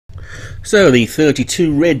So the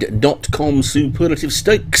 32red.com Superlative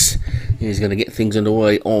Stakes is going to get things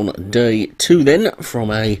underway on day 2 then,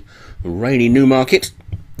 from a rainy Newmarket,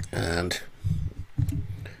 and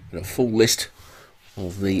a full list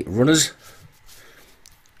of the runners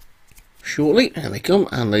shortly. And they come,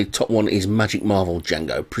 and the top one is Magic Marvel,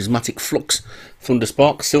 Django, Prismatic Flux,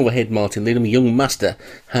 Thunderspark, Silverhead, Martin Leadham, Young Master,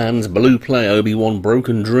 Hands, Blue Play, Obi-Wan,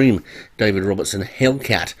 Broken Dream, David Robertson,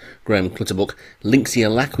 Hellcat, Graham Clutterbuck, Lynxia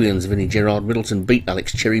Laquians, Vinnie Gerard, Middleton Beat,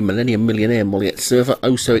 Alex Cherry, Millennium Millionaire, Molliet Surfer,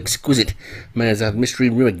 Oh So Exquisite, Mayazad Mystery,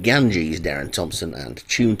 Rua Ganges, Darren Thompson, and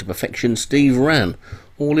Tuned to Perfection, Steve Rann.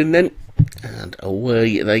 All in then, and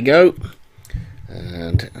away they go.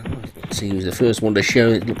 And let's see who's the first one to show.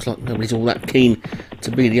 It looks like nobody's all that keen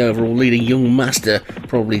to be the overall leader. Young Master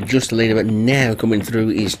probably just the leader, but now coming through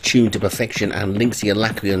is Tuned to Perfection and Lynxia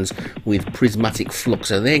Laquians with Prismatic Flux.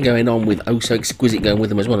 So they're going on with Oh So Exquisite going with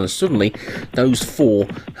them as well. And suddenly those four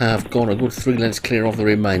have gone a good 3 lengths clear of the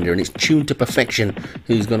remainder. And it's Tuned to Perfection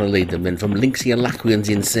who's going to lead them. Then from Lynxia Laquians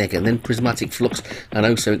in second, then Prismatic Flux and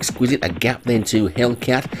Oh So Exquisite. A gap then to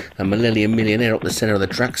Hellcat and Millennium Millionaire up the centre of the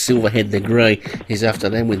track. Silverhead the Grey is after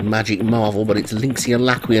them with Magic Marvel, but it's Lynxia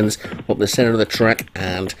Laquians up the centre of the track,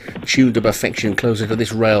 and Tuned to Perfection closer to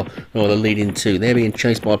this rail are the leading two. They're being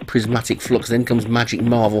chased by Prismatic Flux. Then comes Magic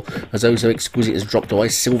Marvel as Oh So Exquisite has dropped away.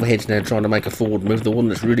 Silverhead's now trying to make a forward move. The one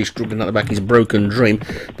that's really struggling at the back is Broken Dream,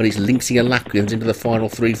 but it's Lynxia Laquians into the final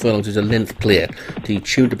 3 furlongs as a length clear to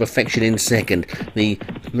Tuned to Perfection in second. The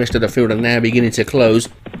rest of the field are now beginning to close,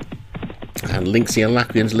 and Lynxia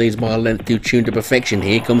Laquians leads by a length to Tuned to Perfection.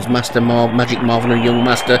 Here comes Magic Marvel and Young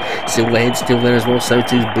Master. Silverhead still there as well, so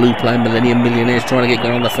too's Blue Play. Millennium Millionaires trying to get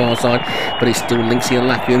going on the far side, but it's still Lynxia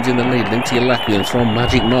Laquians in the lead. Lynxia Laquians from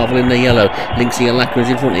Magic Marvel in the yellow. Lynxia Laquians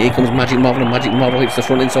in front. Here comes Magic Marvel, and Magic Marvel hits the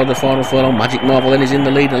front inside the final furlong. Magic Marvel then is in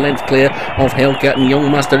the lead, a length clear of Hellcat and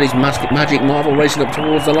Young Master. It's Magic Marvel racing up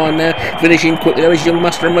towards the line now. Finishing quickly there is Young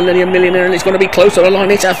Master and Millennium Millionaire, and it's going to be close to the line.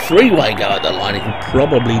 It's a 3-way go at the line. It's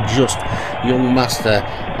probably just Young Master,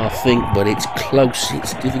 I think, but it's close.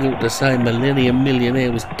 It's difficult to say. Millennium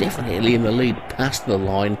Millionaire was definitely in the lead past the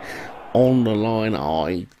line. On the line,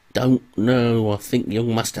 I don't know. I think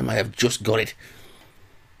Young Master may have just got it.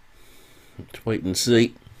 Let's wait and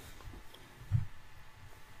see.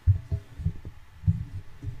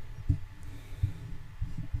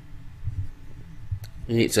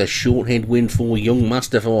 It's a short head win for Young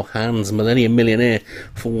Master for Hands. Millennium Millionaire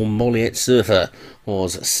for Molliet Surfer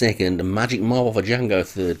was second. Magic Marvel for Django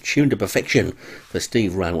third. Tuned to Perfection for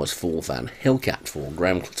Steve Rann was fourth. And Hellcat for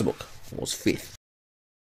Graham Clutterbuck was fifth.